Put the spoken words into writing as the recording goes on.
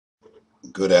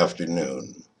Good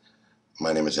afternoon.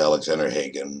 My name is Alexander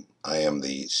Hagan. I am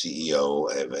the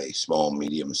CEO of a small,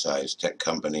 medium-sized tech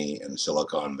company in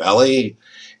Silicon Valley,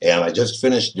 and I just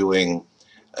finished doing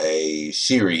a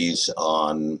series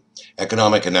on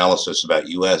economic analysis about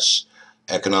U.S.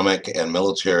 economic and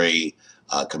military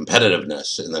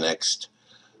competitiveness in the next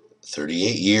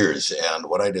 38 years, and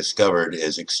what I discovered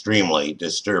is extremely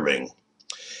disturbing,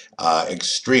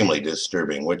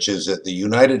 which is that the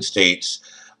United States,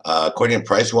 according to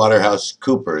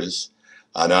PricewaterhouseCoopers,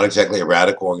 not exactly a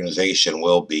radical organization,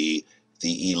 will be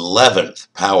the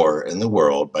 11th power in the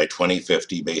world by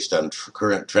 2050 based on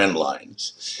current trend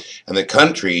lines. And the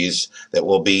countries that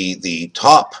will be the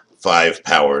top 5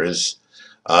 powers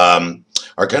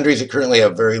are countries that currently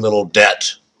have very little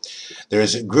debt.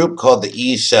 There's a group called the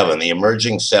E7, the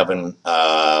Emerging Seven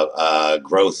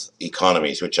Growth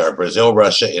Economies, which are Brazil,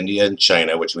 Russia, India, and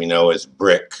China, which we know as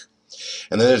BRIC.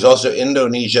 And then there's also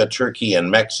Indonesia, Turkey,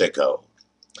 and Mexico.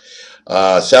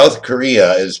 South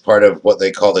Korea is part of what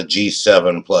they call the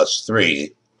G7 plus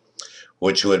 3,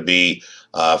 which would be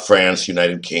France,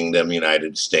 United Kingdom,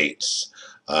 United States,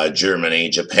 Germany,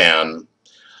 Japan.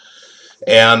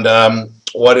 And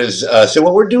what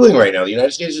we're doing right now, the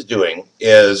United States is doing,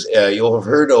 is you'll have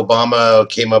heard Obama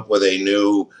came up with a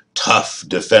new tough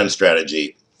defense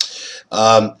strategy.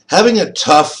 Having a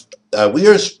tough, we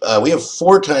have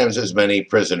 4 times as many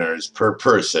prisoners per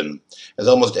person as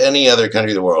almost any other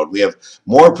country in the world. We have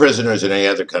more prisoners than any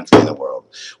other country in the world.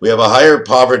 We have a higher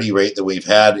poverty rate than we've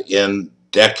had in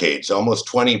decades, almost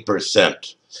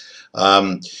 20%.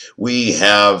 We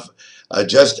have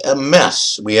just a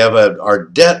mess. We have our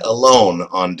debt alone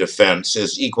on defense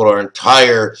is equal to our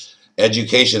entire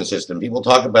education system. People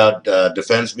talk about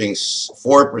defense being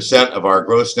 4% of our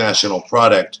gross national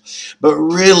product, but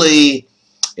really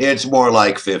it's more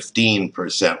like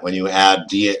 15% when you add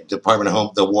the Department of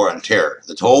Home, the war on terror.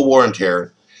 The total war on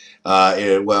terror,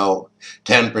 well,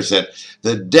 10%.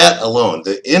 The debt alone,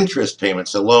 the interest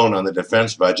payments alone on the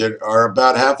defense budget are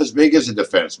about half as big as the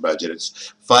defense budget.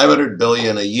 It's $500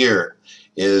 billion a year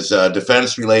is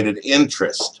defense-related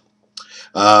interest.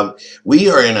 We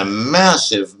are in a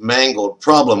massive, mangled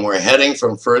problem. We're heading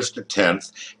from 1st to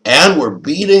 10th, and we're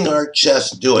beating our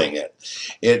chest doing it.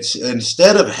 It's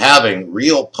instead of having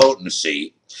real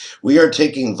potency, we are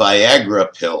taking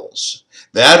Viagra pills.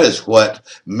 That is what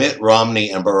Mitt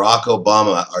Romney and Barack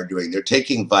Obama are doing. They're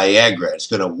taking Viagra. It's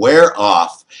going to wear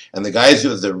off, and the guys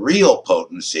with the real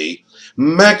potency,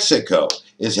 Mexico,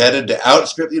 is headed to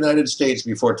outstrip the United States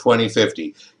before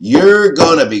 2050. You're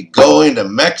going to be going to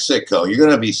Mexico. You're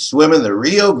going to be swimming the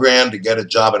Rio Grande to get a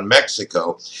job in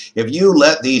Mexico if you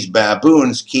let these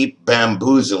baboons keep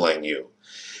bamboozling you.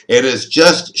 It is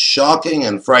just shocking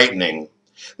and frightening.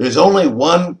 There's only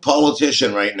one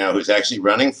politician right now who's actually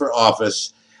running for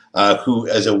office who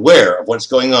is aware of what's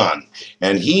going on.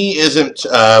 And he isn't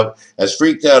as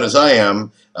freaked out as I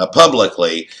am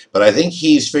publicly, but I think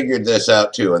he's figured this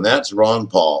out too, and that's Ron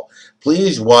Paul.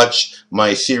 Please watch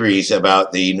my series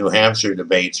about the New Hampshire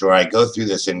debates where I go through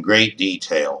this in great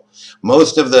detail.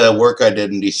 Most of the work I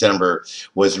did in December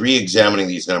was re-examining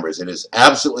these numbers. It is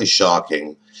absolutely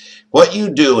shocking. What you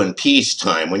do in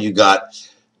peacetime when you got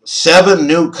 7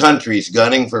 new countries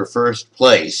gunning for first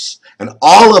place, and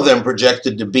all of them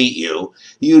projected to beat you,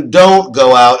 you don't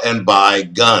go out and buy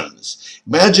guns.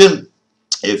 Imagine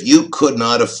if you could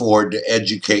not afford to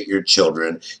educate your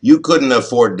children, you couldn't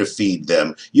afford to feed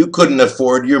them, you couldn't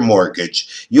afford your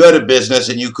mortgage, you had a business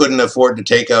and you couldn't afford to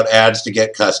take out ads to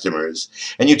get customers,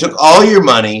 and you took all your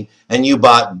money and you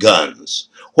bought guns.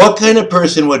 What kind of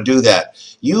person would do that?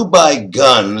 You buy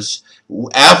guns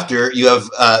after you have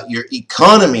your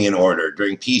economy in order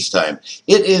during peacetime.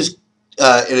 It is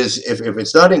if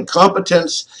it's not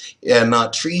incompetence and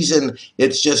not treason,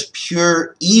 it's just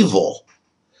pure evil.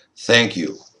 Thank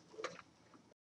you.